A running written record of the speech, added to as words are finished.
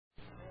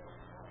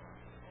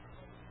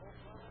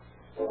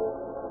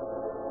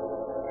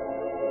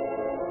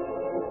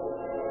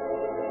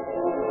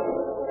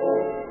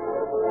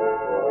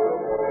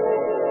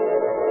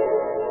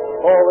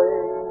Calling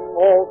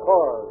all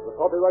cars, the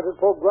copyrighted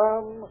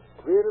program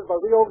created by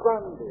Rio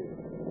Grande.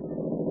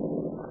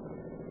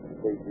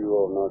 State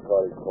Bureau of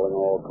Narcotics calling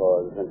all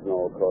cars, attention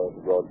all cars,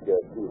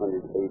 broadcast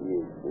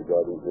 288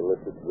 regarding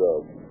illicit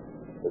drugs.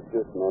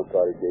 Assist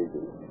narcotic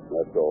agents.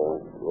 That's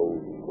all. Roll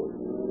report.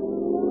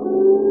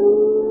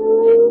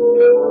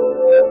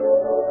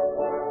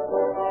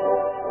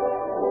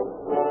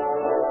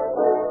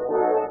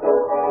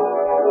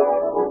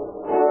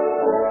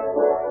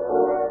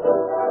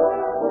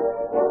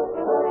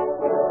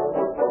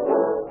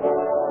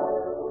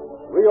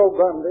 Rio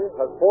Grande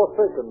has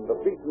forsaken the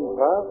beaten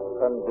path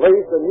and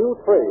blazed a new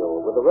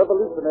trail with a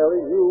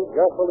revolutionary new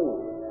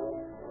gasoline,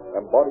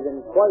 embodying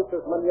twice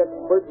as many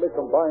expertly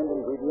combined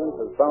ingredients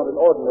as found in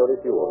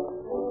ordinary fuel.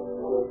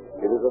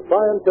 It is a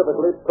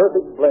scientifically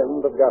perfect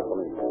blend of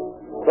gasoline,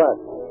 crack,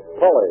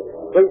 poly,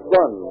 straight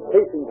run,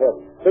 casing head,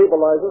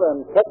 stabilizer,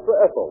 and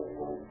tetraethyl.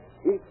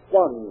 Each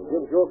one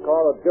gives your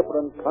car a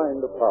different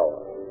kind of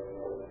power.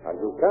 And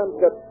you can't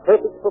get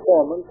perfect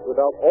performance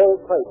without all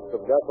types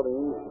of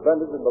gasoline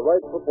blended in the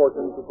right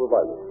proportion to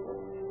provide it.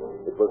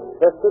 It was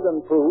tested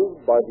and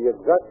proved by the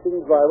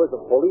exacting drivers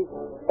of police,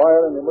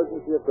 fire, and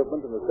emergency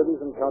equipment in the cities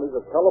and counties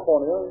of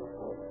California,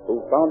 who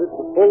found it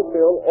to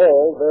fulfill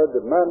all their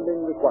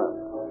demanding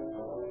requirements.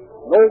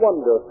 No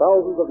wonder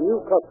thousands of new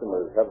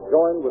customers have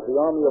joined with the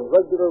army of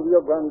regular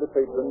Rio Grande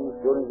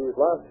patrons during these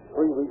last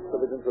 3 weeks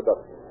of its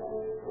introduction.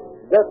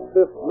 Get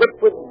this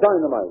liquid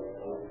dynamite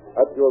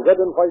at your red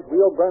and white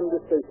Rio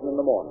Grande station in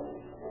the morning.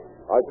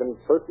 I can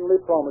personally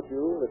promise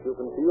you that you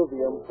can feel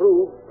the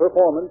improved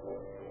performance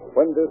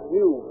when this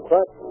new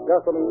cracked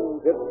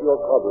gasoline hits your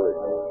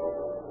carburetor.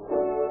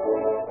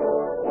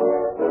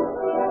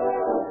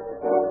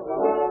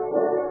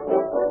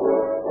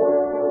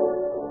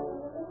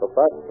 The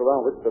facts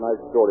around which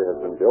tonight's story has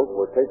been built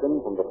were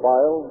taken from the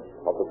file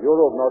of the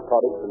Bureau of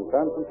Narcotics in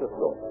San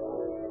Francisco.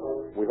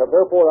 We have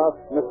therefore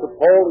asked Mr.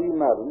 Paul E.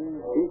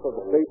 Madden, Chief of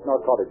the State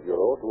Narcotic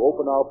Bureau, to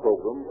open our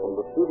program from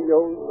the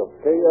studios of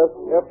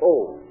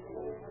KSFO.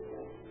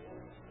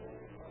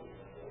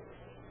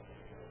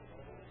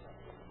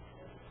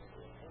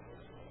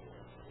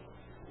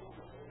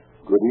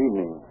 Good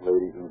evening,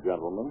 ladies and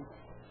gentlemen.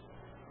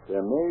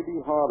 There may be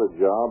harder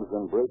jobs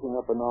than breaking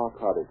up a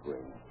narcotic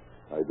ring.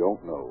 I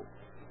don't know.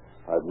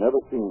 I've never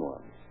seen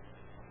one.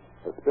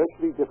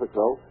 Especially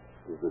difficult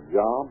is the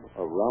job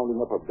of rounding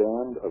up a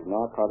band of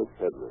narcotic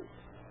peddlers,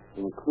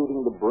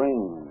 including the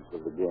brains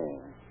of the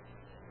gang.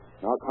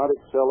 Narcotic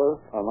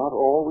sellers are not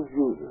always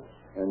users,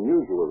 and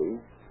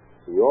usually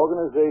the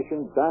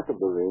organization back of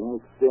the ring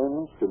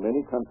extends to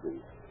many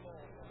countries.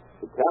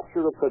 The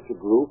capture of such a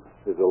group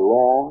is a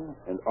long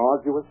and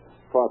arduous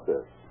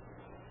process,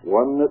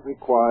 one that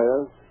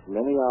requires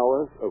many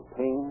hours of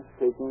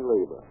painstaking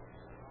labor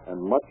and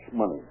much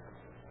money.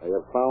 I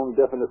have found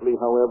definitely,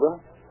 however,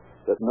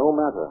 that no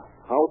matter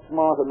how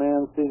smart a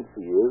man thinks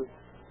he is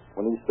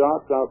when he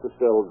starts out to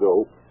sell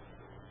dope,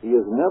 he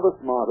is never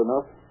smart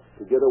enough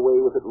to get away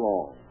with it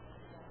long.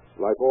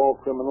 Like all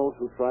criminals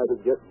who try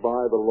to get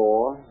by the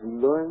law, he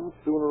learns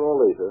sooner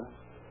or later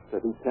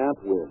that he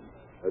can't win.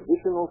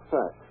 Additional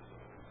facts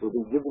will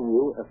be given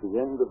you at the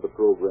end of the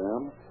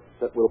program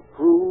that will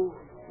prove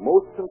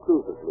most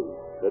conclusively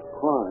that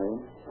crime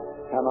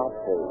cannot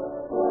pay.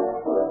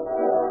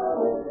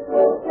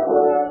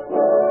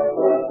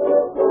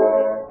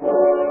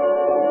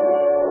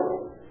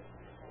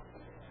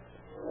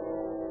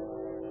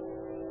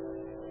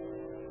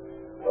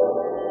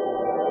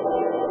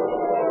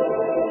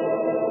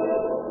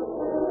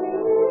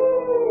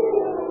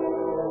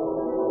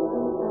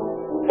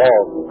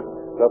 Fog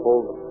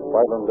settled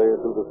silently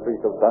through the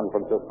streets of San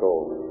Francisco.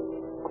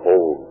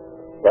 Cold,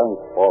 dank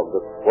fog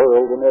that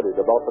swirled and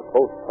eddied about the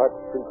close-packed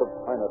streets of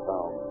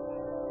Chinatown.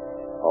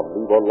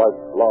 Amoeba-like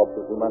blobs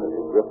of humanity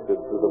drifted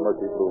through the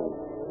murky gloom.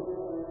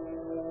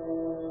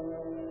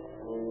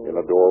 In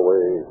a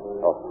doorway,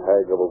 a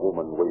hag of a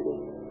woman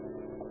waited,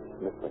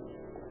 sniffing,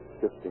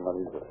 shifting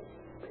uneasily,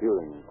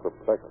 peering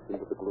perplexed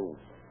into the gloom.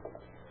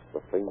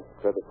 The faint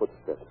tread of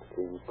footsteps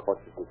came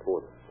cautiously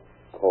toward her.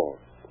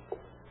 Paused.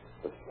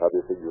 The shabby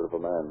figure of a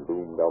man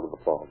loomed out of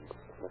the fog.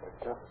 Look at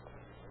that.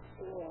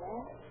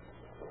 Yes?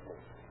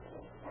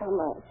 How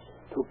much?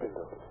 2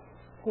 pillows.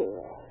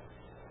 Here.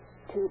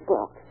 $2.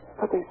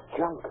 But there's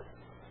junk.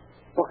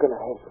 What can I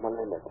have for my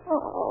limit?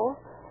 Oh,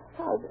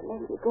 how's it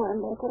make you go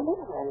and make a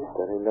living?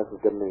 That ain't nothing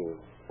to me.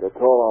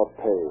 That's all I'll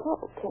pay.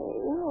 Okay.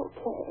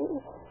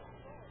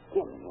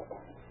 Give me it.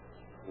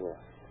 Yeah.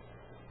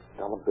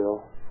 $1 bill,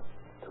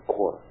 2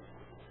 quarters.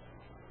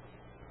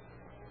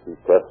 He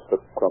pressed the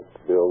crumped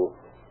bill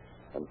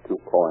and 2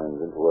 coins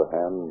into her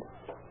hand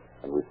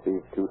and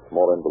received 2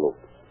 small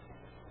envelopes.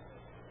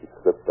 He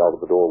slipped out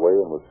of the doorway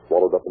and was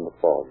swallowed up in the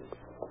fog.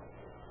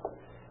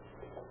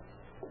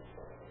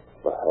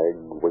 The hag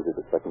waited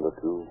a second or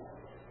two,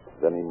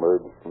 then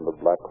emerged from the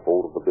black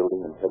hole of the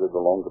building and headed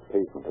along the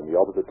pavement in the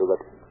opposite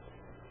direction.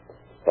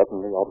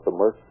 Suddenly, out of the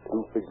murk,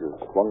 two figures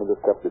swung into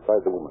step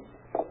beside the woman.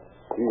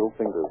 Steel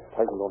fingers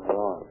tightened on her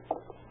arm.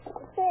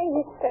 Say,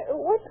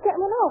 what's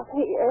coming off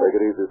here?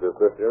 Take it easy,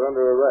 sister. You're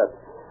under arrest.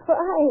 Well,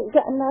 I ain't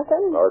got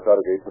nothing.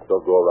 Narcotic agents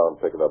don't go around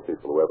picking up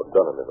people who haven't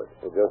done anything.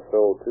 We just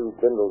sold 2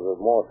 bundles of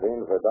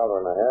morphine for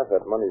 $1.50.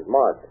 That money's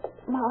marked.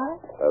 Mark?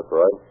 That's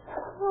right.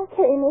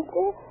 Okay,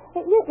 mister.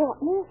 You got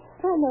me.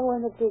 I know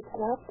when the jig's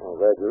up. I'm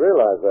glad you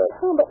realize that.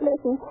 Oh, but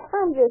listen,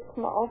 I'm just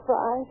small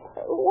fry.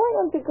 Why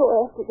don't you go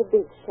after the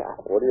big shot?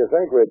 What do you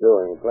think we're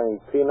doing? Playing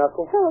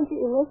pinochle? Oh,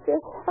 gee,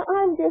 mister,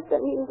 I'm just a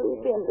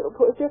measly bindle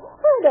pusher.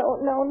 I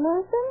don't know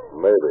nothing.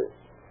 Maybe.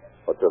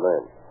 What's your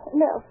name?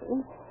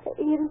 Nelson.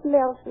 Edith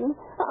Nelson.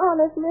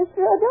 Honest,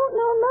 mister, I don't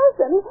know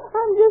nothing.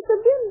 I'm just a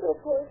bindle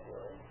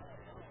pusher.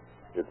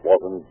 It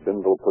wasn't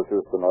bindle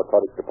pushers the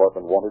narcotics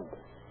department wanted.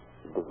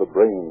 It was the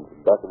brains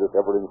back of this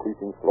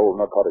ever-increasing flow of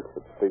narcotics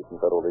that state and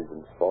federal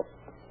agents sought.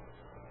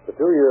 For 2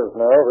 years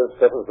now, this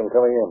stuff has been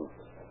coming in.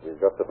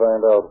 We've got to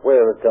find out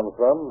where it comes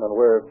from and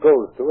where it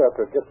goes to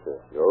after it gets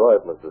there. You're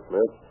right, Mr.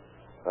 Smith.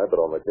 I've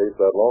been on the case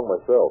that long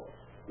myself.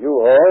 You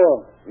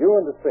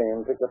and the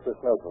same picked up this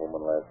Nelson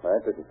woman last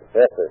night, didn't you?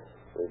 Yes, sir.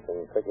 We've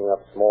been picking up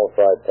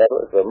small-fried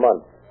peddlers for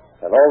months.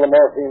 And all the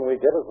morphine we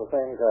get is the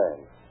same kind.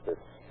 This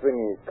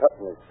stringy,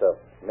 cottony stuff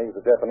made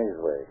the Japanese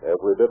way.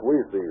 Every bit we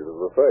see is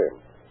the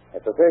same.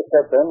 It's a safe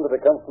bet, then, that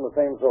it comes from the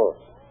same source,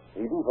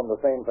 even from the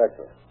same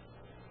factory.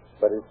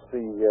 But it's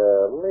the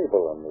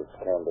label on this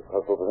can that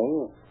puzzles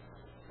me.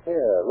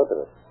 Here, look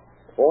at it.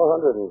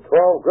 412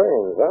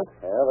 grains, huh?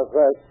 Yeah, that's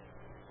right.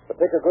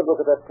 But take a good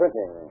look at that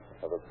printing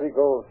of the 3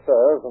 gold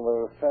stars and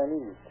the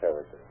Chinese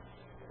characters.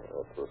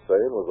 Well, it's the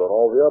same as on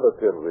all the other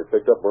tins we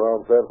picked up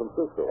around San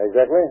Francisco.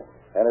 Exactly.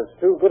 And it's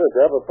too good a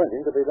job of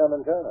printing to be done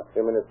in China.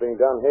 You mean it's being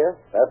done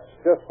here? That's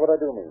just what I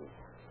do mean.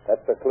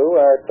 That's the clue.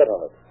 I'd bet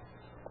on it.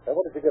 Now,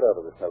 what did you get out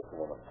of this Nelson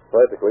woman?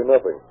 Practically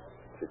nothing.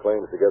 She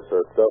claims she gets her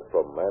stuff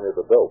from Manny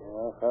the Dope.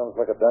 Well, sounds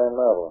like a dime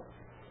novel.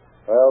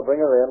 Well, bring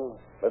her in.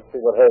 Let's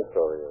see what her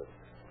story is.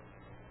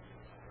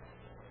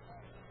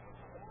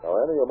 Now,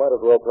 Annie, you might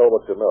as well tell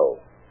what you know,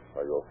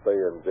 or you'll stay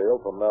in jail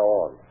from now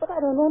on. But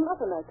I don't know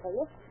nothing, I tell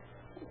you.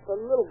 It's the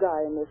little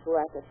guy in this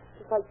racket.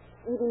 Just like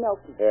Edie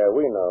Nelson. Yeah,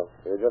 we know.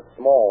 You're just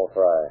small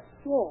fry.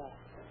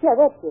 Yeah,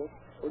 that's it.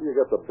 Where do you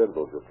get the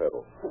bindles you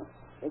peddle?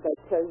 Think I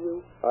tell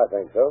you? I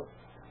think so.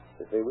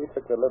 You see, we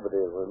took the liberty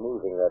of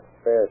removing that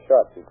spare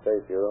shot you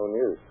saved for your own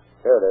use.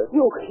 Here it is.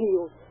 You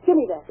heel. Give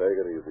me that. Take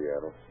it easy,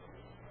 Annie.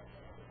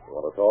 You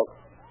want to talk?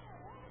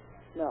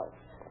 No.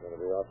 It's going to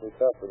be awfully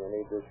tough when you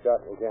need this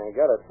shot and you can't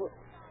get it.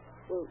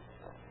 Well,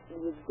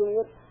 you give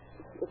me it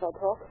if I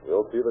talk?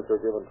 We'll see that you're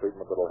given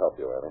treatment that'll help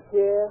you, Annie.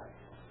 Yeah.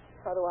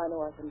 How do I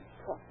know I can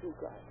trust you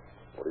guys?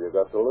 What do you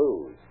got to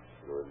lose?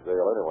 You're in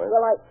jail anyway.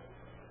 Well,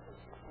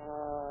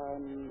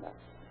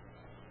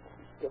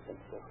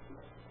 different.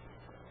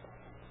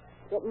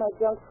 Get my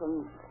junk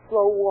from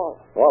Flo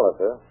Wallace.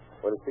 Wallace, huh?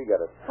 Where did she get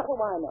it? How do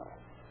I know?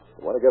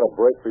 You want to get a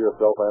break for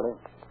yourself,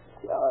 Annie?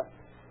 Sure.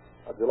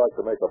 How'd you like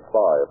to make a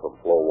buy from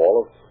Flo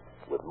Wallace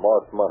with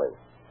marked money?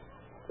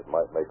 It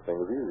might make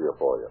things easier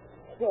for you.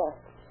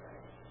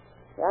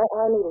 Yeah.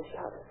 I need a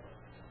shot.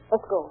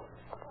 Let's go.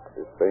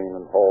 Spain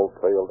and Hall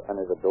trailed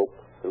Annie the Dope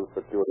through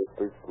circuitous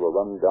streets to a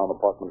run-down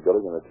apartment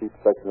building in a cheap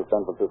section of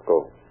San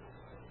Francisco.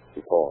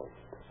 He paused,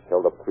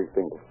 held up 3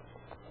 fingers.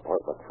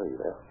 Apartment 3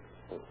 there.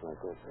 Looks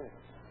like that.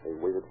 They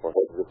waited for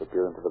her to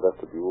disappear into the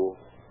vestibule,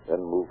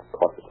 then moved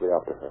cautiously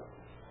after her.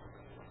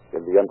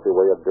 In the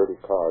entryway, a dirty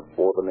card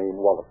bore the name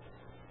Wallace.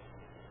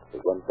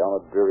 They went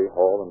down a dreary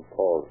hall and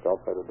paused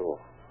outside a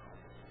door.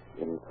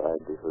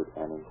 Inside, they heard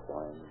Annie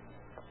sighing.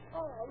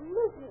 Oh,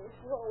 listen,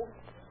 Flo.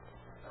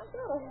 I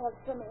gotta have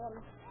some in.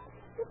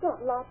 You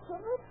got lots of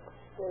it.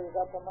 Sure you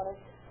got the money?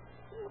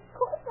 Of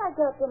course I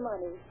got the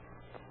money.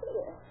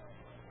 Here.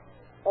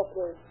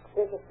 Okay,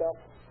 here's the stuff.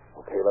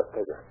 Okay, let's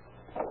take her.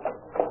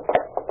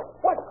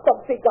 What's the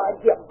big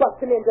idea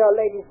busting into a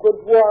lady's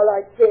boudoir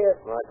like this?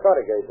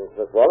 Narcotic agents,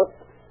 Miss Wallace.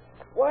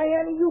 Why,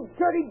 Annie, you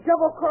dirty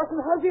double-crossing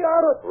hussy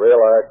ought to...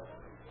 Relax.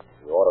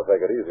 You ought to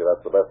take it easy.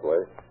 That's the best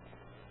way.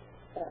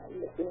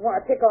 Listen, you want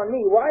to pick on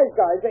me wise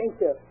guys, ain't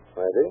you?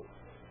 Maybe.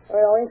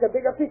 Well, ain't the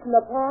bigger fish in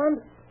the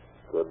pond?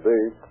 Could be.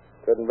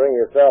 Couldn't bring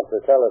yourself to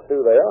tell us who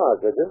they are,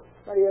 could you?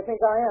 What do you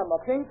think I am, a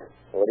pink?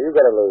 What do you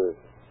got to lose?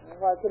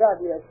 Why should I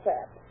be a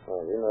sap?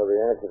 Well, you know the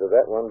answer to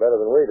that one better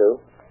than we do.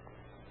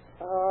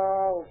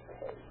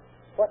 Okay.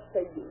 What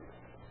say you?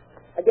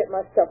 I get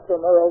my stuff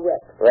from Earl Rex.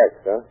 Rex,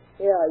 huh?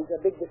 Yeah, he's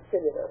a big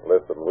distributor.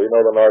 Listen, we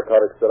know the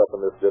narcotics set up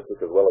in this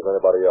district as well as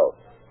anybody else.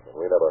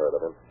 We never heard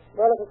of him.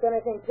 Well, if it's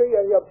anything to you,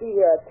 he'll be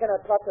here at 10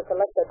 o'clock to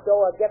collect the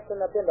dough or get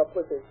from the bindle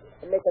pushers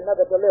and make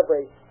another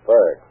delivery.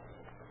 Thanks.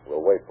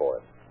 We'll wait for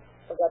it.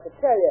 Forgot to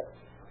tell you.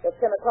 It's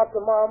 10 o'clock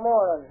tomorrow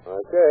morning.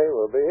 Okay,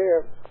 we'll be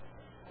here.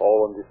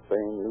 Paul and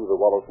Despain knew the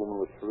Wallace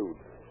woman was shrewd.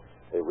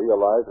 They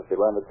realized that they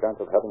ran the chance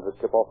of having her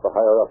tip off the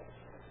higher-ups.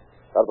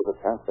 That was a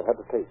chance they had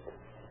to take.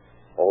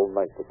 All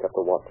night they kept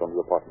a watch on the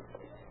apartment.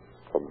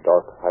 From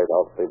dark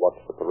hideouts they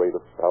watched the parade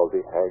of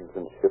frowsy hags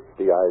and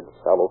shifty-eyed,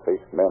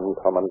 sallow-faced men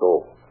come and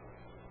go.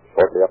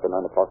 Shortly after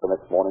 9 o'clock the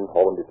next morning,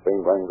 Hall and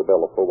Despain rang the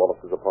bell of Flo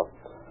Wallace's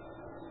apartment.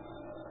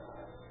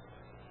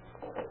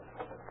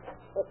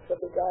 What's the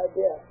big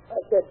idea? I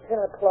said 10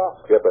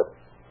 o'clock. Skip it.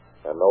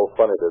 And no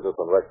funny business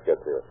when Rex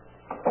gets here.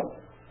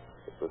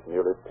 It was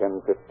nearly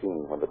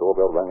 10:15 when the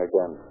doorbell rang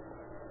again.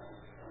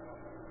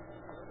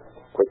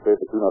 Quickly,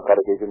 the two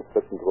narcotic agents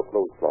slipped into a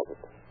clothes closet.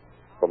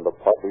 From the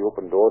partly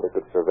open door, they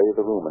could survey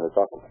the room and its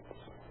occupants.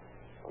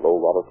 Flo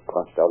Wallace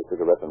crunched out a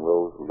cigarette and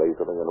rose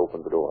lazily and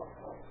opened the door.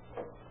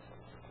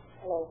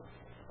 Hello.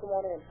 Come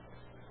on in.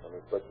 I'm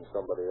expecting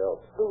somebody else.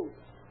 Who?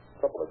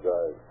 A couple of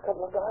guys.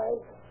 Couple of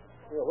guys?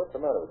 Yeah, what's the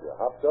matter with you?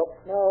 Hopped up?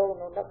 No,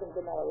 nothing's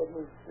the matter with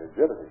me. You're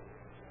jittery.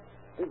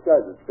 These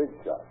guys are big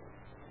shots.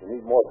 You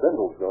need more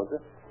bindles, don't you?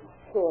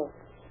 Sure,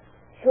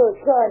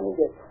 I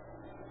need it.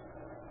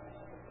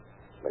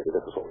 Maybe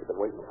this is what we've been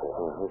waiting for.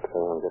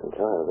 Okay, I'm getting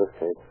tired of this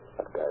case.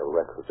 That guy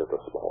Rex was just a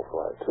small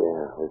fry, too.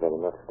 Yeah, we've got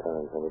enough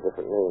times and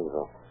different names,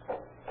 though.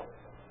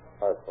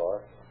 Hi,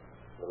 Far.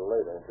 A little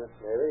late, ain't you?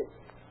 Maybe.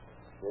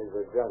 Here's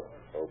the junk.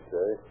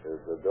 Okay,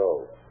 here's the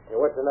dough. Hey,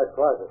 what's in that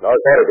closet?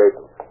 Narcotic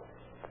agent.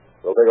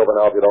 We'll take over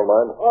now if you don't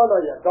mind. Oh, no,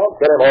 you don't.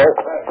 Get him, Hall.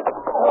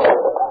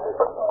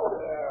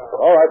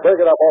 All right,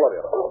 break it up, all of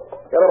you.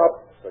 Get him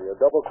up. So you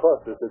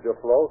double-crossed us, did you,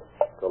 Flo?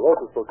 The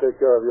Locust will take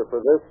care of you for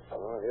this.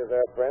 Oh, here's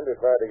our friend who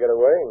tried to get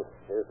away, and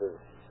here's his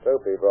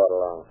soap he brought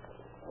along.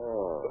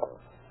 Oh.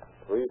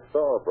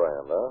 3-star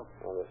brand,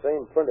 huh? On the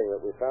same printing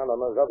that we found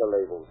on those other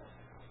labels.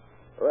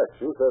 Rex,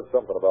 you said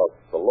something about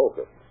the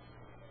Locust.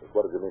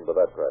 What did you mean by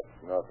that, Rex?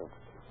 Nothing.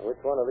 Which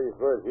one of these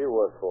birds you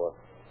work for?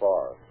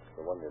 Far.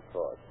 The one you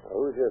caught.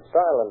 Who's your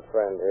silent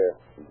friend here?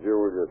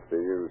 Julius, to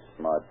you,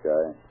 smart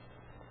guy.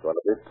 Going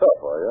to be tough,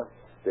 are you?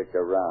 Stick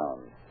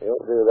around.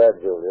 You'll do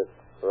that, Julius,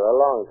 for a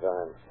long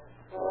time.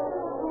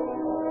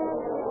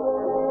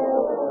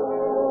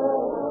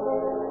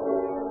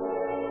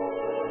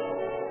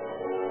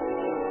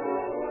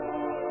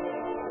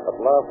 At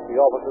last, the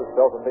officers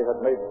felt that they had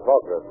made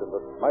progress in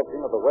the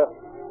smashing of the West's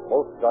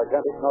most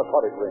gigantic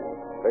narcotic ring.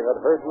 They had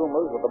heard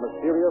rumors of the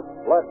mysterious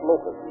Black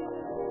Locust.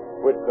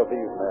 Which of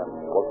these men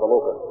was the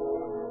Locust?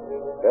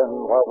 Then,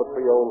 while the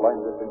trio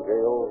languished in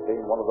jail,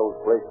 came one of those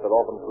breaks that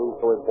often prove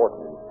so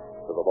important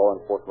to the law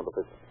enforcement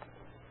officials.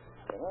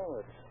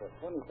 Well, it's a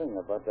funny thing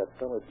about that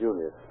fellow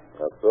Julius.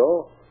 That's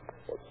so?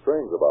 What's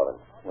strange about him?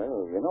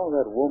 Well, you know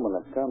that woman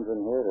that comes in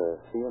here to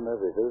see him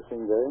every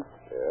Thursday day?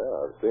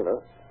 Yeah, I've seen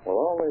her. Well,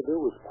 all they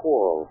do is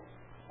quarrel.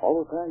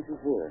 All the time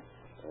she's here.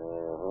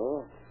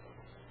 Uh-huh.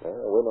 Yeah,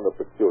 women are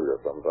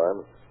peculiar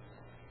sometimes.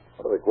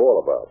 What do they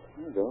quarrel about?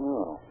 I don't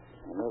know.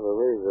 They never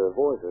raise their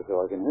voices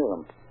so I can hear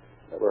them.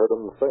 Never heard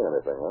them say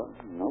anything, huh?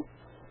 Nope.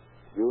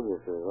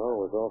 Julius is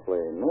always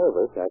awfully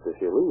nervous after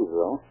she leaves,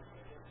 though.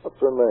 What's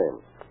her name?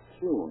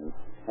 Kuhn.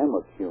 Emma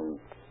Kuhn.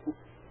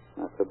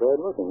 Not so bad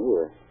looking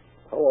either.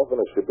 How often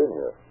has she been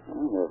here?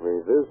 Well,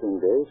 every visiting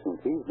day since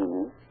he's been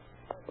here.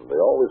 And they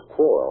always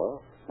quarrel, huh?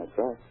 That's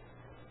right.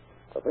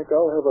 I think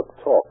I'll have a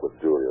talk with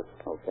Julius.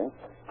 Okay.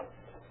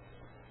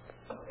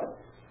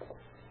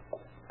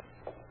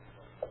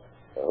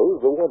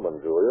 Who's the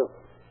woman, Julius?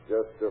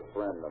 Just a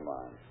friend of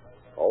mine.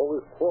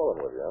 Always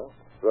quarreling with you, huh?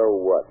 So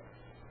what?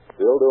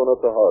 Still doing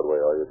it the hard way,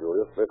 are you,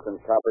 Julius? Listen,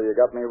 copper, you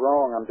got me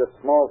wrong. I'm just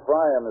small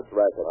fry on this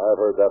racket. I've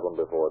heard that one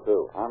before,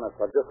 too. Honest,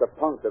 I'm just a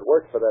punk that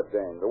works for that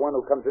dame, the one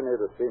who comes in here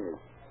to see me.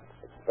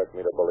 Expect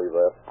me to believe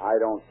that? I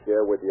don't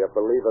care whether you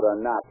believe it or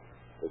not.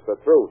 It's the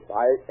truth.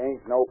 I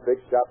ain't no big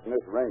shot in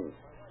this ring.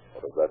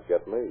 What does that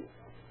get me?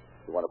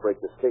 You want to break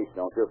this case,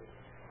 don't you?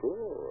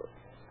 Sure.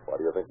 Why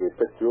do you think he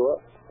picked you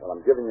up? Well,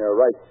 I'm giving you a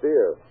right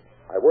steer.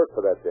 I work for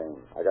that dame.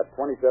 I got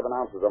 27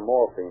 ounces of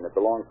morphine that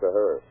belongs to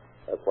her.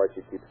 That's why she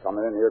keeps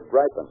coming in here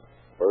griping.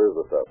 Where is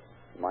the stuff?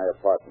 My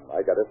apartment.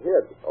 I got it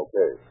hid.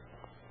 Okay.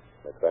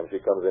 Next time she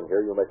comes in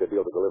here, you make a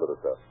deal to deliver the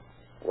stuff.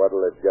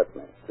 What'll it get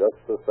me?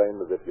 Just the same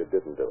as if you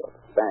didn't do it.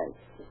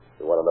 Thanks.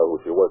 You want to know who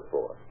she works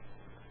for.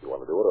 You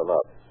want to do it or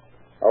not?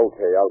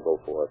 Okay, I'll go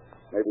for it.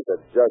 Maybe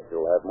the judge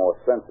will have more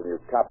sense than you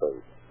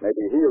coppers.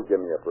 Maybe he'll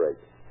give me a break.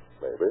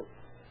 Maybe.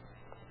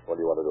 When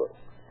do you want to do it?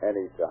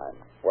 Anytime.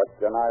 What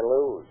can I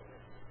lose?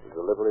 The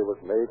delivery was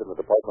made, and the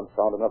department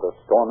found another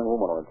storming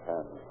woman on its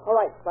hands. All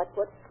right,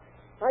 Blackfoot.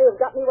 Now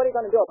you've got me. What are you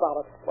going to do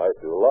about it? Might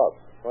do a lot.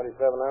 27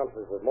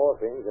 ounces of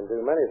morphine can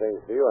do many things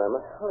to you,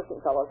 Emma.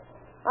 Listen, fellows,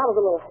 I was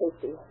a little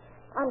hasty.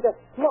 I'm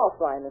just small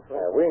fry in this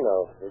Yeah, ring. we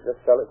know. You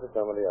just sell it to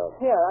somebody else.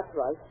 Yeah, that's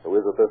right. Who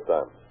is it this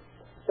time?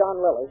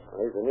 John Lilly.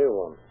 He's a new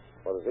one.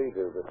 What does he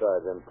do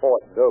besides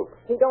import dope?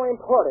 He don't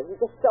import it. He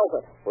just sells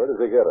it. Where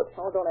does he get it?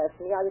 Oh, don't ask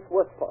me. I just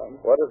work for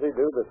him. What does he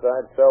do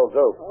besides sell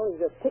dope? Oh,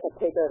 he's a ticket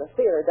taker at a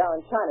theater down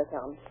in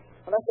Chinatown.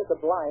 Well, that's just a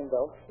blind,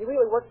 though. He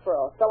really works for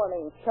a fellow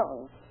named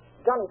Chung.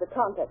 Johnny's a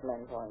contact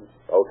man for him.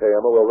 Okay,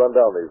 Emma, we'll run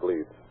down these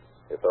leads.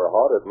 If they're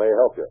hot, it may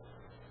help you.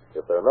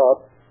 If they're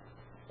not,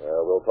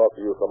 we'll talk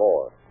to you some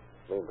more.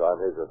 Meantime,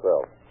 here's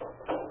yourself.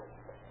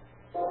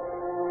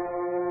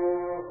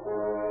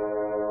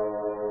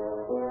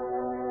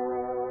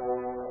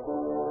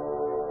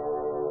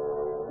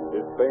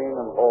 Despain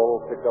and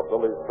Hall picked up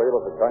Lily's trail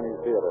at the Chinese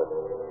theater.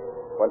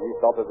 When he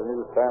stopped at the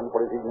newsstand for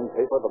his evening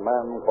paper, the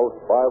man close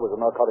by was a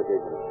narcotic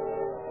agent.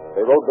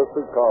 They rode the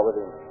streetcar with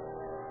him.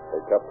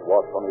 They kept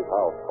watch on his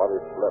house while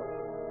he slept.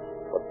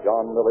 But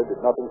John Lilly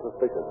did nothing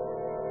suspicious.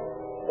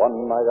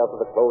 One night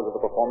after the close of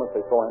the performance,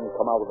 they saw him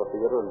come out of the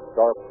theater and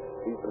start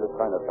east into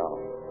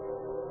Chinatown.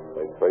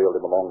 They trailed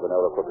him along the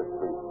narrow crooked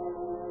street.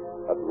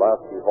 At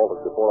last, he halted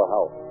before a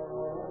house,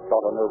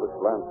 shot a nervous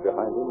glance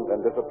behind him,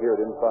 then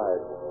disappeared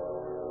inside.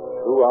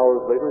 2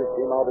 hours later, he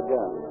came out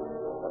again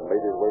and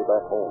made his way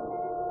back home.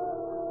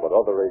 But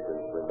other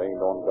agents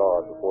remained on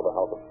guard before the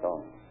house of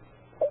Chung.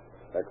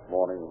 Next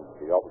morning,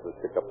 the officers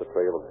picked up the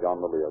trail of John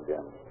Lilly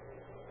again.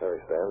 There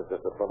he stands,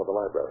 just in front of the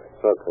library.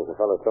 Look, there's a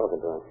fellow talking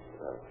to him.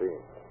 I've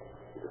seen.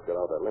 He just got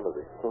out of that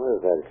limousine. Who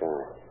is that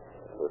guy?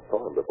 I've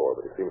saw him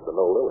before, but he seems to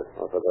know Lilly.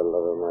 Oh, for the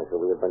love of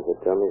Michael, we a bunch of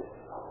dummies.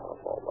 Oh,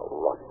 all the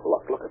rotten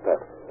luck. Look at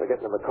that. They're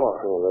getting in the car.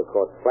 Oh, they're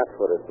caught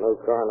flat-footed. No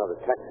car, not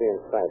a taxi in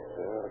sight.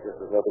 Yeah, I guess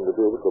there's nothing to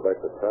do but go back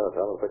to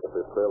Chinatown and pick up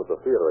this trail at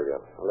the theater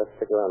again. Well, let's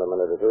stick around a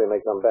minute or two. He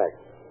may come back.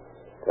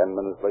 10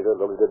 minutes later,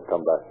 Lilly did come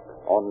back,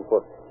 on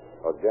foot.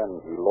 Again,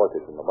 he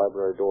loitered in the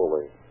library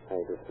doorway.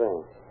 Ain't the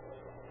same.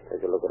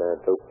 Take a look at our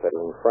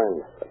dope-peddling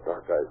friend. That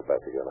dark guy's back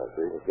again, I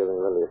see. He's giving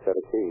Lilly a set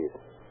of keys.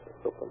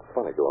 There's something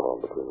funny going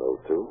on between those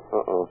two.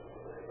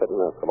 But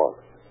no, Come on.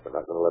 We're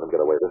not going to let him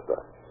get away this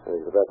time.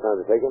 is it about time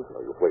to take him?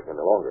 No use waiting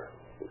any longer.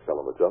 He's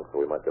selling the junk,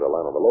 so we might get a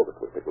line on the Locust.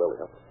 We pick Lilly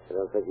up. I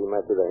don't think he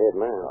might be the head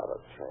man. Not a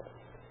chance.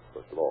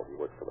 First of all, he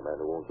works for the man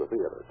who owns the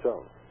theater,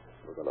 Chung.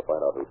 We're going to find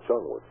out who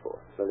Chung works for.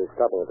 Lilly's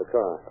stopping at the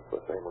car. That's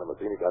the same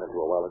limousine he got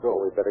into a while ago.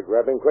 We better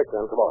grab him quick,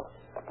 then. Come on.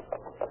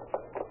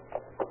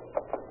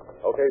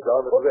 Okay,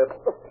 John, this is it.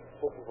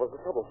 What's the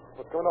trouble?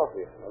 What's going on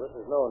here? Well, this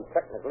is known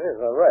technically as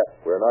an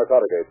arrest. We're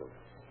narcotic agents.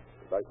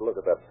 We'd like to look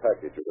at that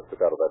package you just took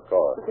out of that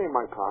car. This ain't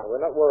my car.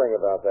 We're not worrying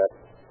about that.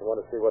 We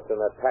want to see what's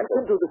in that You package.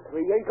 can do this to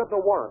me. You ain't got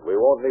no warrant. We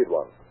won't need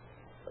one.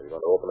 Are you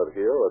going to open it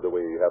here, or do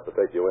we have to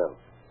take you in?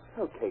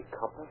 Okay,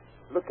 copper.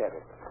 Look at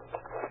it.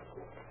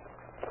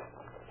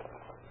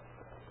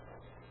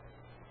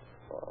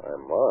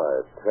 My,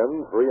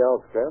 10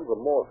 3-ounce cans of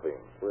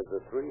morphine. With the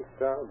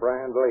 3-star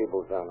brand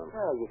labels on them.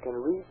 Oh, you can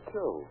read,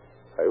 too.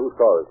 Hey, whose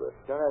car is this?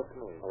 Don't ask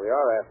me. We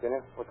are asking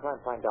you. We'll try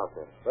and find out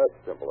then. That's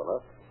simple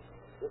enough.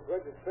 This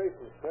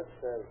registration slip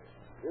says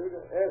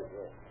Judah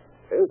Ezra.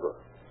 Ezra?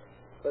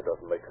 That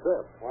doesn't make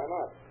sense. Why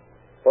not?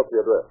 What's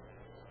the address?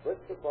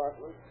 Fritz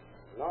Apartment,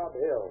 Nob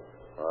Hill.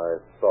 I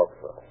thought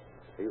so.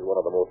 He's one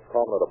of the most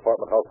prominent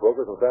apartment house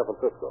brokers in San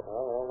Francisco.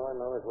 Well, all I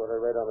know is what I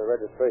read on the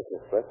registration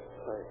slip.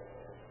 Hey,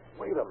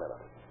 wait a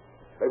minute.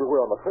 Maybe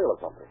we're on the trail of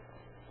something.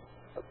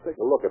 Let's take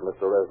a look at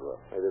Mr. Ezra.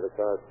 Maybe the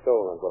car's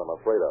stolen. That's what I'm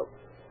afraid of.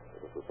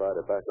 With the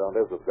society background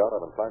Ezra's got,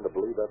 I'm inclined to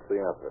believe that's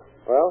the answer.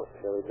 Well,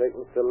 shall we take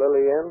Mr.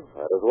 Lilly in?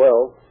 Might as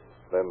well.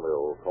 Then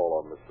we'll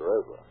call on Mr.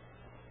 Ezra.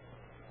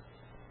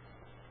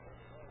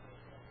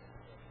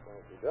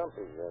 Fancy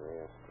jumpies in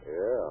here.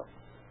 Yeah.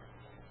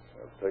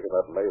 It's taken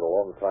that maid a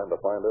long time to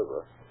find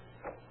Ezra.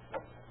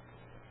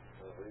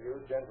 Are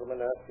you gentlemen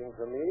asking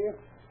for me?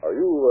 Are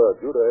you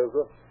Judah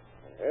Ezra?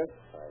 Yes,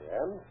 I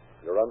am.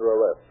 You're under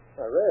arrest.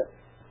 Arrest?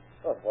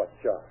 On what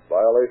charge?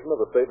 Violation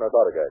of the State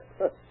Narcotic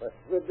Act. That's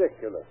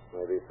ridiculous.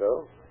 Maybe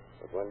so.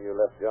 But when you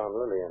left John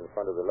Lilly in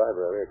front of the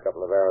library a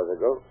couple of hours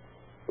ago,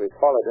 we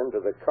followed him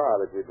to the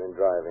car that you'd been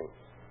driving.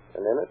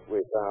 And in it,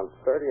 we found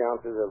 30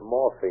 ounces of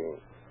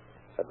morphine.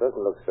 That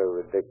doesn't look so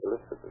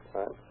ridiculous at the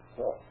time.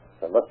 Oh,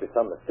 there must be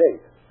some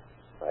mistake.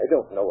 I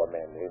don't know a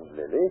man named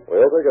Lilly.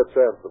 We'll take a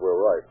chance that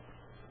we're right.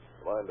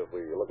 Mind if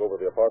we look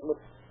over the apartment?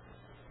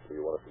 Do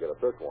you want us to get a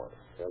search warrant?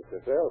 Help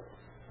yourself.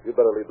 You'd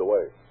better lead the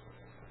way.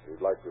 We'd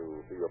like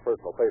to see your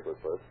personal papers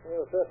first.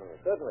 Oh, certainly.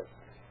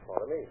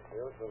 Pardon me.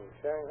 You're from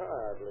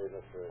Shanghai, I believe,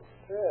 Mr.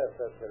 Yes,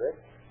 that's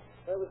correct.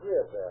 I was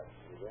live there.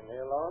 You been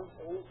here long?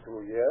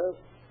 2 years.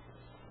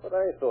 But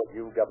I thought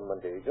you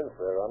government agents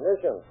were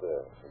omniscient,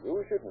 sir.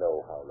 You should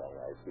know how long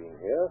I've been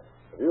here.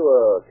 Have you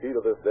a key to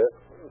this desk?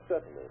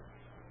 Certainly.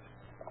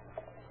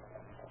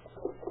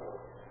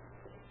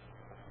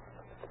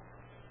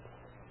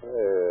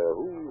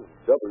 Who's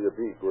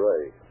W.D.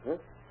 Gray?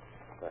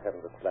 I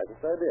haven't the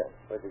slightest idea.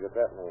 Where'd you get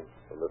that name?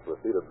 From this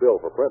receipted bill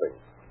for printing.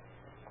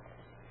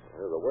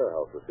 Here's a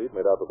warehouse receipt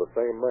made out to the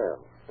same man.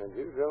 And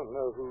you don't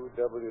know who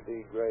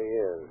W.D. Gray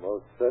is?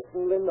 Most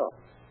certainly not.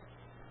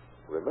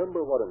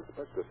 Remember what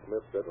Inspector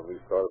Smith said when we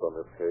started on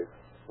this case?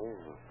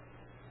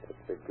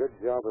 It's a good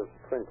job of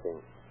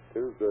printing.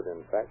 Too good,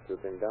 in fact, to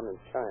have been done in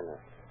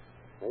China.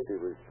 Maybe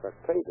we struck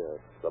pay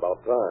dirt. It's about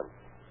time.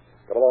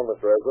 Come along,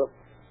 Mr. Ezra.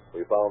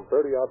 We found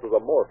 30 ounces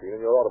of morphine in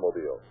your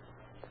automobile.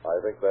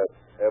 I think that's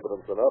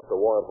evidence enough to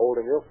warrant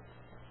holding you.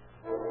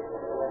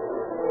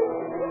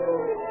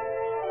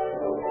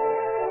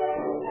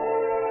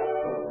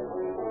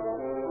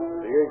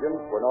 The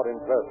agents were not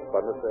impressed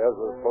by Mr.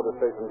 Ezra's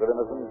protestations of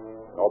innocence,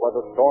 nor by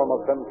the storm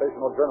of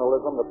sensational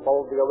journalism that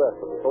followed the arrest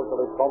of the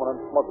socially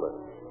prominent smuggler.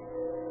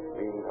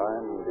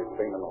 Meantime,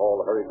 Despain and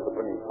Hall hurried to the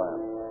printing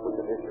plant, which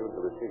had issued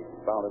the receipt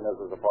found in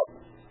Ezra's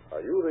apartment.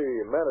 Are you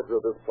the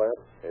manager of this plant?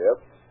 Yes.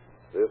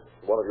 This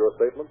one of your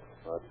statements?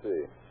 Let's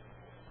see.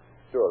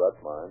 Sure, that's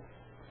mine.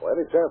 Well,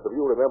 any chance of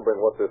you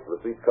remembering what this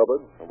receipt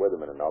covered? Wait a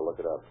minute, I'll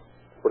look it up.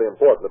 It's pretty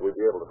important that we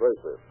be able to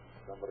trace this.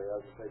 Somebody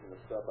hasn't taken the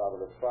stuff out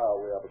of the file.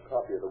 We have a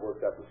copy of the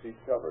work that receipt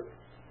covered.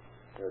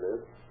 Here it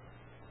is.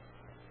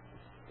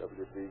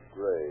 W.D.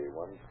 Gray,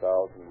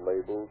 1,000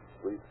 labels,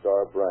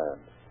 3-star brand.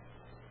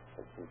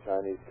 And some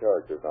Chinese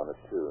characters on it,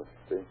 too.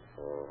 See?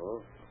 Uh-huh.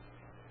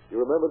 You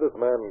remember this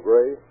man,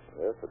 Gray?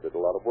 Yes, I did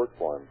a lot of work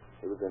for him.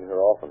 He was in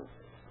here often.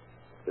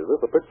 Is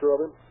this a picture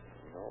of him?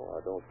 No,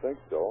 I don't think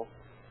so.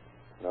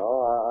 No,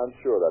 I'm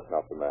sure that's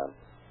not the man.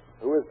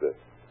 Who is this?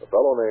 A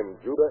fellow named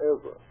Judah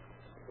Ezra.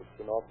 Looks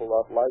an awful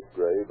lot like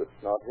Gray, but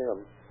it's not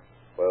him.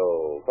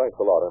 Well, thanks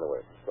a lot anyway.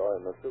 Sorry,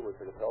 mister. Wish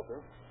I could help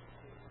you.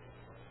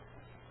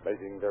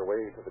 Making their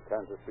way to the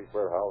Kansas Street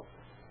warehouse,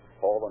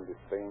 Paul and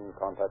Despain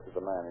contacted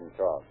the man in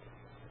charge.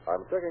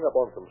 I'm checking up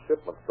on some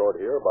shipments stored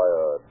here by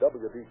a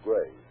W.D.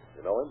 Gray.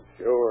 You know him?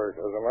 Sure.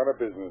 Does a lot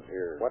of business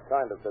here. What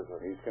kind of business?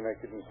 He's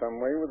connected in some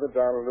way with the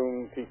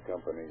Darloon Tea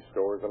Company.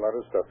 Stores a lot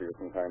of stuff here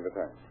from time to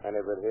time. Any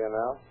of it here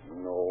now?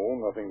 No,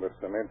 nothing but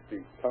some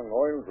empty tung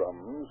oil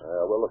drums.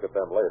 We'll look at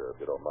them later,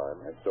 if you don't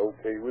mind. That's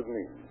okay with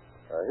me.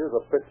 Here's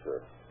a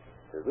picture.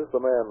 Is this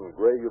the man,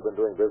 Gray, you've been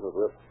doing business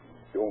with?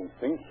 Don't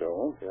think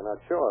so. You're not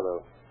sure,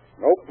 though.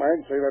 Nope,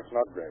 I'd say that's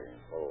not Gray.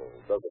 Oh,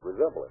 does it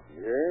resemble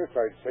him? Yes,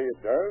 I'd say it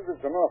does.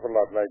 It's an awful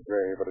lot like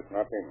Gray, but it's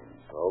not him.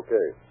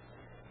 Okay.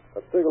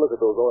 Let's take a look at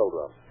those oil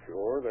drums.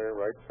 Sure, they're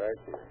right back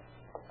here.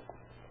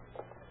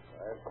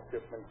 That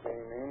shipment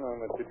came in on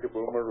the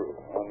Chickaboom Maru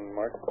on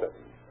March 7th.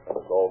 And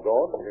it's all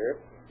gone?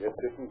 Yep. Gets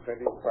it in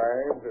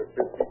 25 to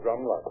 50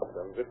 drum lots.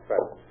 Comes it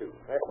fast, too.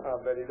 I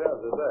bet he does,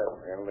 is that?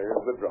 And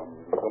there's the drum.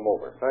 Look 'em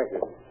over. Thank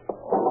you.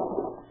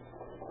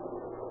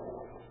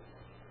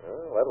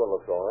 Well, that one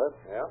looks all right.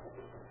 Yeah?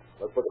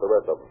 Let's look at the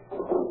rest of them.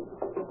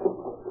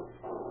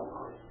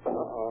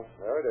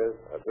 There it is.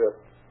 That's it.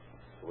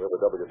 Whoever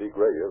W.D.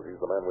 Gray is, he's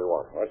the man we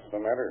want. What's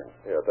the matter?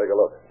 Here, take a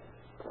look.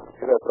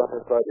 See that stuff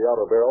inside the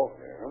outer barrel?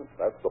 Yeah.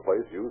 That's the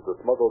place used to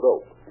smuggle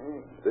dope.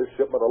 This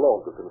shipment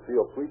alone could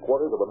conceal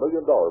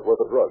 $750,000 worth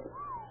of drugs.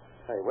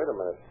 Hey, wait a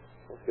minute.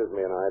 This gives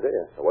me an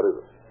idea. Now, what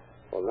is it?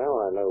 Well, now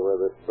I know where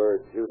this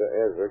bird Judah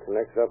Ezra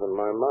connects up in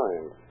my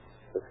mind.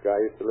 This guy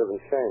used to live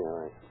in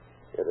Shanghai.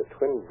 He had a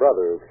twin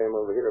brother who came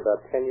over here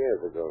about 10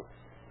 years ago.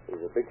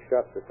 He's a big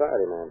shot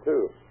society man,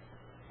 too.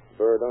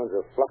 Bird owns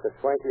a flock of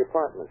swanky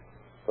apartments.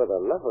 For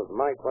the love of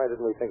Mike, why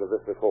didn't we think of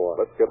this before?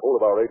 Let's get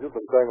hold of our agents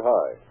in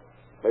Shanghai.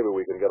 Maybe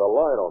we can get a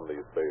line on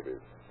these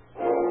babies.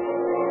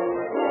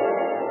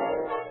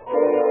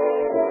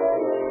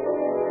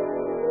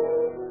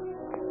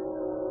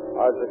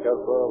 Isaac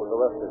Ezra was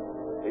arrested.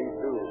 He,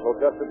 too,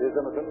 protested his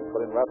innocence,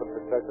 but in rapid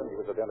succession he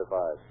was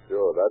identified.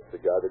 Sure, that's the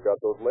guy that got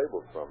those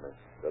labels from me.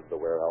 Said the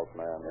warehouse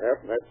man.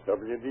 Yep, that's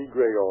W.D.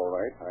 Gray, all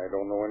right. I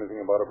don't know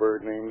anything about a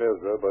bird named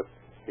Ezra, but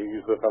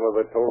he's the fellow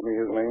that told me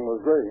his name was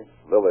Gray.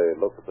 Lily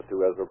looked at the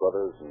two Ezra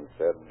brothers and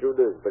said,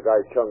 Judah's the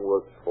guy Chung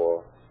works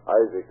for.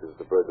 Isaac is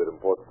the bird that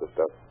imports the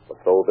stuff. but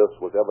though this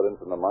was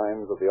evidence in the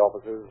minds of the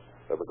officers,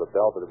 there was a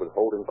doubt that it would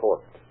hold in court.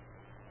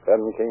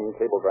 Then came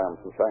cablegrams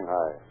from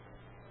Shanghai.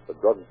 The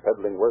drug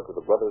peddling work of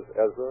the brothers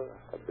Ezra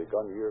had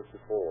begun years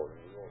before in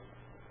New York.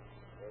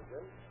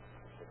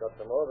 We got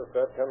some more of the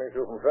stuff coming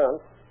through from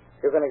France.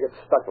 You're going to get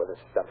stuck with this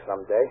stuff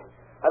someday.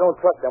 I don't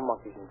trust them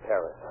monkeys in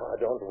Paris. Oh,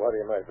 don't worry,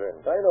 my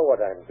friend. I know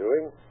what I'm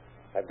doing.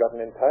 I've got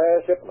an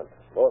entire shipment,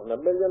 more than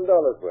 $1 million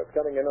worth,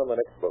 coming in on the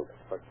next boat.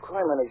 For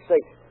criminy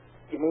sake,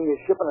 you mean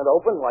you're shipping it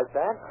open like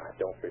that?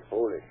 Don't be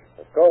foolish.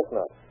 Of course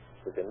not.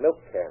 It's in milk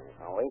cans.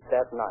 Oh, ain't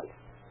that nice?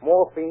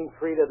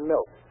 Morphine-treated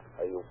milk.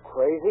 Are you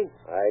crazy?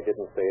 I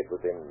didn't say it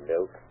was in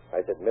milk.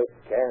 I said milk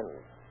cans.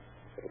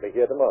 It'll be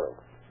here tomorrow.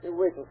 You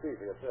wait and see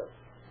for yourself.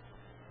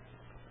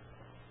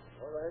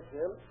 All right,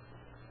 Jim.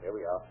 Here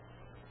we are.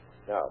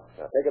 Now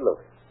take a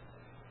look.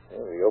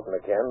 Here, we open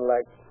a can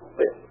like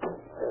this.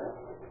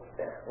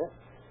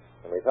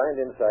 And we find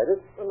inside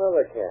it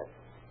another can.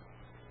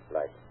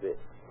 Like this.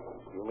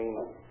 You mean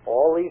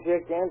all these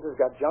here cans has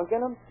got junk in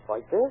them?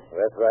 Like this?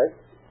 That's right.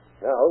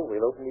 Now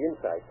we'll open the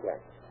inside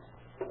can.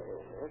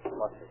 This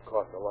must have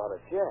cost a lot of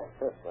jet.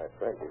 My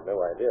friend, you've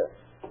no idea.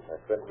 I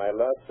spent my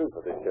last sou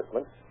for this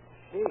shipment.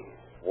 Gee.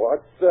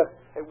 What?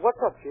 Hey, what's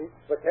up, Chief?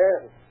 The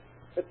can.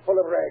 It's full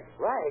of rags.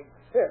 Rags?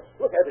 Here,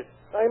 look at it.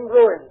 I'm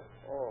ruined.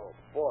 Oh,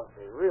 boss,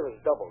 they really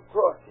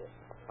double-crossed you.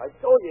 I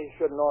told you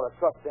shouldn't ought to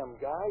trust them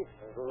guys.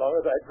 As long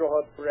as I draw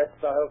a breath,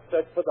 I'll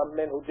search for the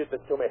men who did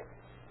this to me.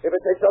 If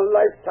it takes a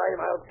lifetime,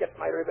 I'll get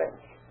my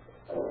revenge.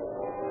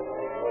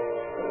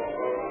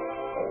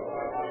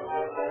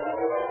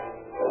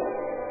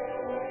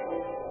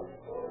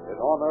 In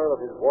honor of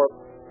his warped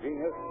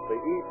genius, the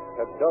East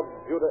had dubbed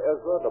Judah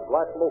Ezra the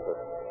Black Locust.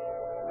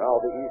 Now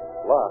the East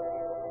laughed.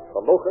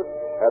 The Locust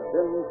had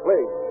been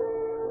plagued.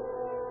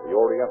 The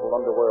Oriental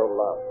underworld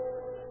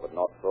laughed, but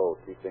not so,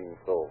 keeping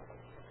so.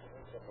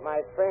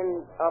 My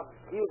friend of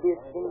dubious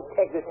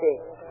integrity,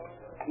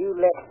 you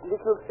let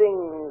little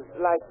things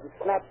like the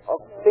snap of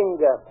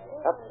finger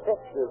upset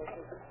you.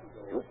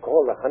 You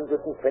call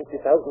 $120,000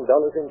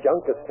 in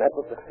junk a snap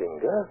of the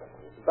finger?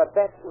 But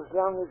that was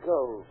long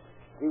ago.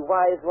 the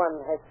wise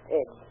one has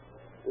said,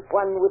 if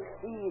one would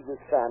see the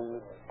sun,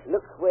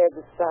 look where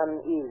the sun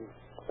is.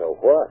 So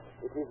what?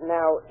 It is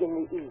now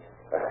in the east.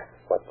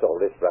 What's all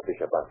this rubbish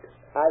about?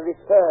 I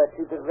refer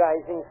to the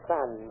rising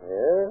sun.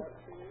 Yeah?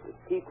 The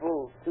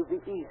people to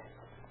the east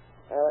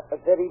are a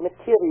very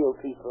material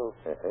people.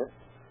 Uh-huh.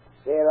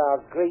 There are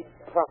great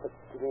profits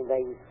to be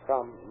made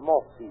from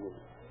morphine.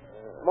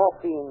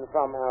 Morphine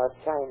from our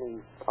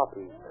Chinese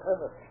poppy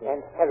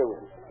and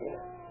heroin.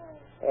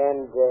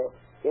 And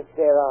if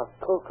there are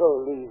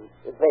cocoa leaves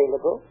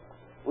available,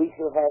 we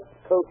shall have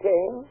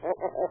cocaine.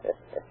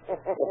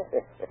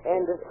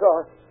 And, of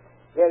course,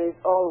 there is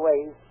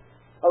always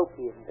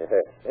opium.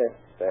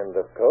 And,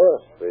 of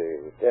course,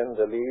 the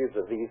tender leaves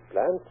of these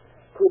plants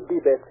could be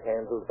best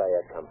handled by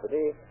a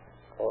company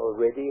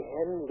already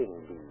handling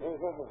these.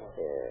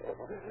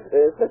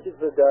 Such as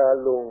the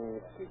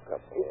Darlung Tea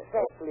Company.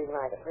 Exactly,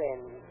 my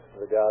friend.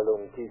 The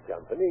Darlung Tea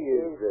Company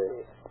is...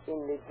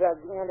 in the drug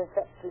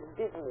manufacturing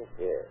business.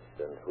 Yes,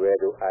 and where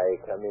do I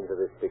come into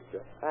this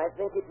picture? I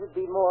think it would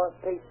be more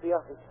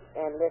patriotic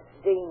and less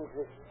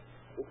dangerous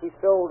if we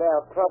sold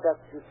our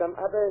products to some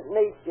other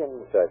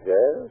nation. Such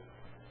as?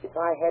 If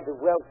I had a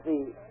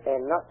wealthy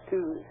and not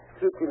too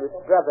scrupulous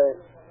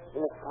brother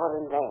in a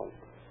foreign land,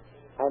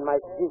 I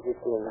might visit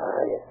him.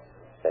 Ah, yes.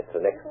 That's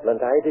an excellent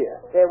idea.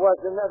 There was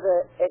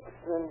another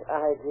excellent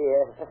idea.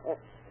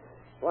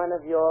 One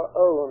of your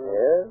own.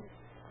 Yes?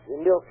 The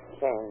milk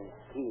can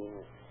scheme.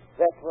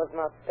 That was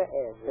not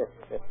bad.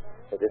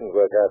 It didn't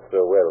work out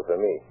so well for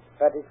me.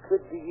 But it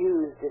could be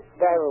used if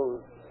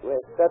barrels were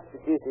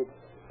substituted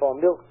for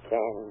milk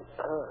cans.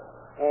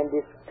 And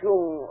if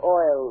tung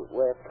oil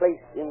were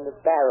placed in the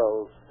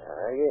barrels.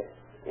 Ah, yes.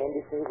 And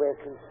if they were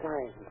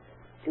consigned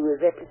to a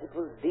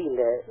reputable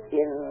dealer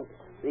in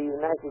the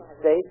United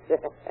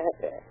States.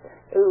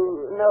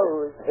 Who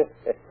knows?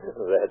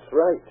 That's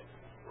right.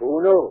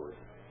 Who knows?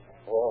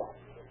 Or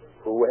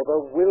whoever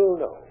will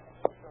know.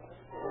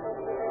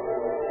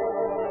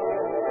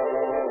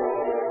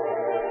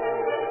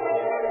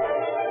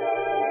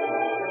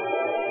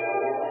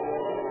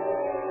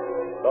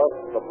 Thus,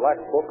 the black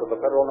book of the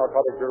Federal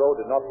Narcotic Bureau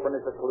did not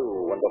furnish a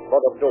clue when the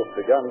flood of dope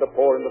began to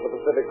pour into the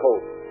Pacific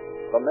coast.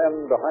 The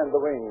men behind the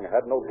ring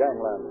had no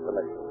gangland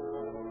connection.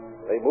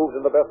 They moved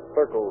in the best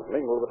circles,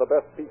 mingled with the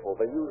best people.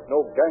 They used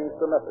no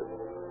gangster methods.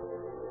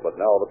 But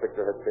now the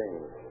picture had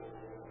changed.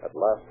 At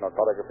last,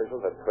 narcotic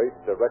officials had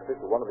traced directly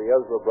to one of the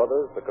Ezra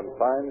brothers the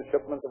consigned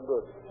shipment of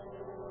goods.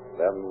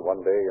 Then,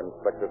 one day,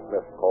 Inspector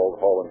Smith called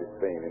Hall and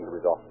Bisbane into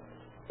his office.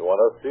 You want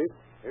us, Chief?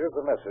 Here's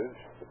the message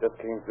that just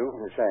came through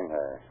from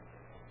Shanghai.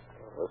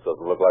 This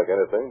doesn't look like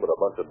anything but a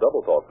bunch of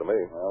double talk to me.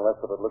 Well, that's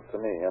what it looked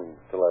to me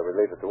until I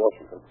relayed it to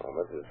Washington. Well,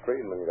 Mrs.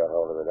 Friedman got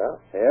hold of it, huh?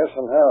 Yes,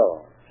 and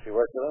how? She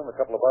worked it in a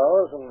couple of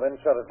hours and then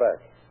shut it back.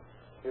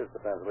 Here's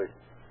the translation.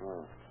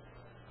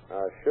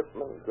 Our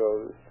shipment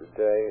goes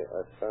today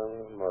at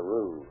San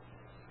Maru.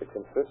 It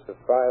consists of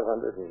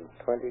 520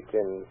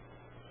 tins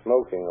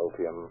smoking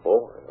opium.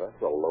 Oh, that's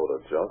a load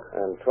of junk.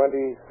 And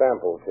 20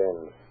 sample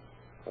tins.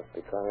 Must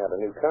be trying out a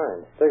new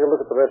kind. Take a look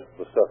at the rest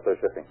of the stuff they're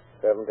shipping.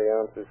 70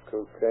 ounces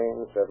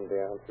cocaine, 70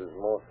 ounces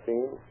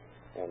morphine,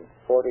 and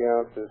 40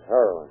 ounces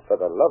heroin.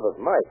 For the love of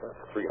Mike. That's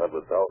 $300,000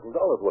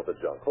 worth of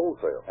junk,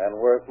 wholesale. And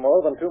worth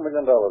more than $2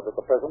 million at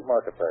the present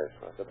market price.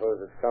 I suppose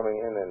it's coming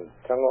in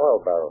tung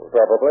oil barrels.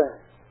 Probably.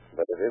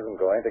 But it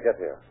isn't going to get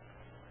here.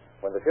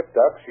 When the ship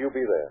docks, you be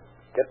there.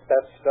 Get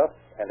that stuff,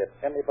 and if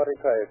anybody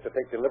tries to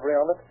take delivery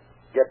on it,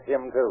 get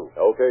him too.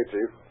 Okay,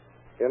 Chief.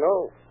 You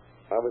know,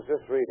 I was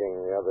just reading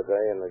the other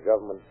day in the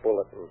government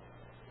bulletin.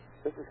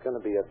 This is going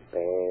to be a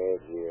bad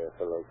year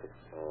for Locust.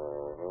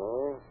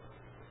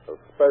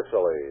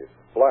 Especially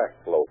black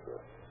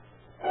Locust.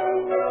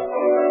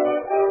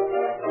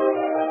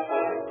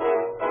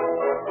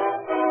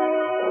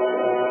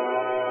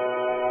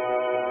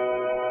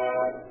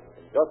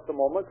 In just a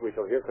moment, we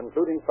shall hear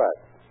concluding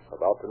facts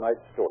about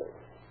tonight's story.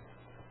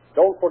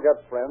 Don't forget,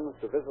 friends,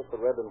 to visit the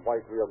red and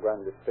white Rio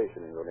Grande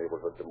station in your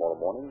neighborhood tomorrow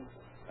morning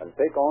and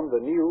take on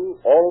the new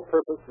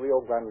all-purpose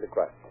Rio Grande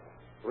crack.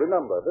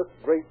 Remember, this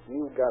great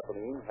new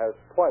gasoline has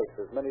twice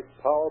as many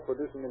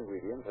power-producing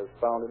ingredients as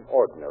found in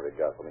ordinary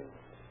gasoline.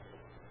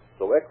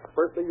 So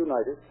expertly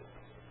united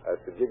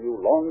as to give you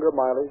longer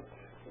mileage,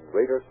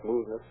 greater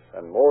smoothness,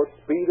 and more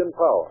speed and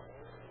power.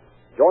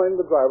 Join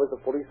the drivers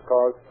of police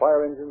cars,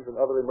 fire engines, and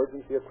other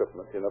emergency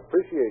equipment in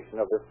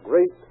appreciation of this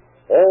great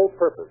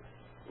all-purpose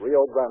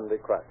Rio Grande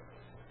crack.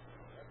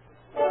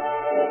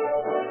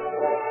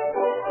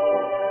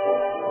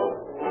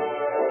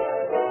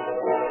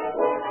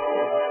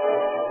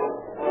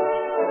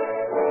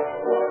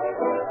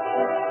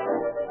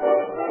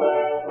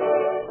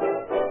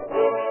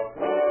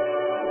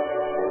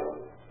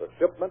 The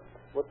shipment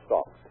was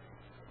stopped.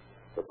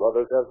 The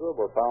brothers Ezra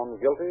were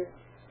found guilty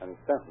and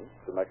sentenced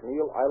to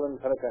McNeil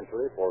Island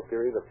Penitentiary for a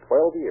period of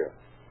 12 years.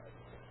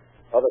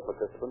 Other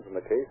participants in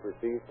the case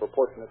received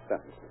proportionate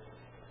sentences.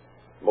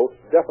 Most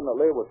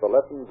definitely was the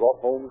lesson brought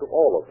home to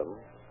all of them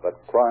that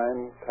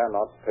crime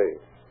cannot pay.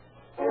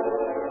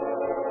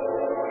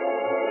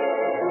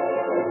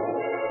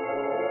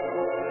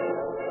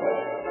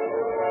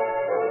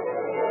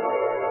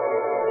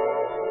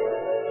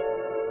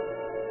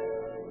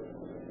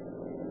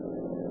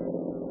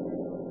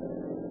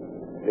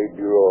 State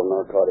Bureau of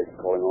Narcotics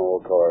calling all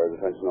cars,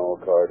 attention all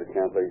cars, to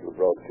cancellation of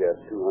broadcast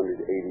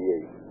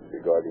 288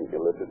 regarding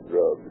illicit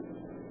drugs.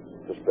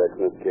 Suspects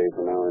in this case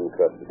are now in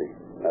custody.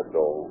 That's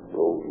all.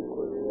 Roll.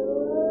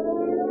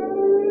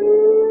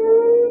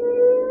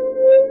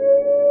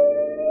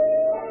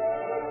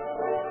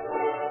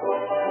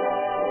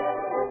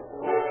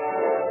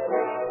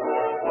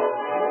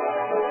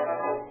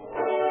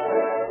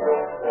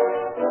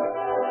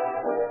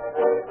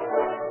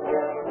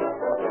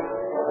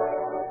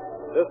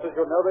 This is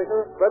your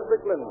narrator,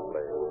 Frederick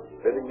Lindsley,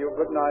 bidding you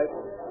good night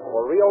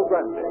for Rio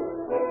Grande.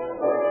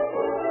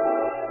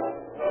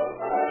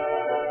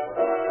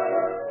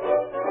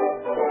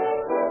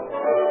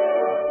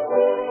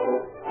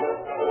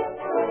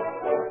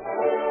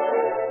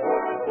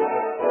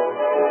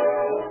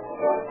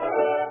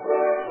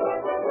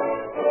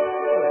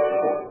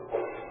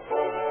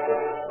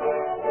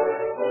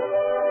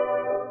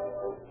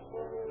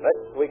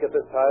 Next week at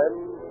this time,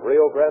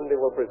 Rio Grande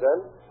will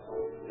present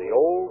The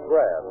Old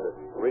Grand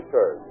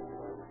Returns.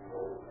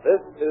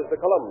 This is the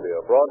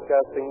Columbia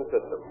Broadcasting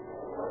System.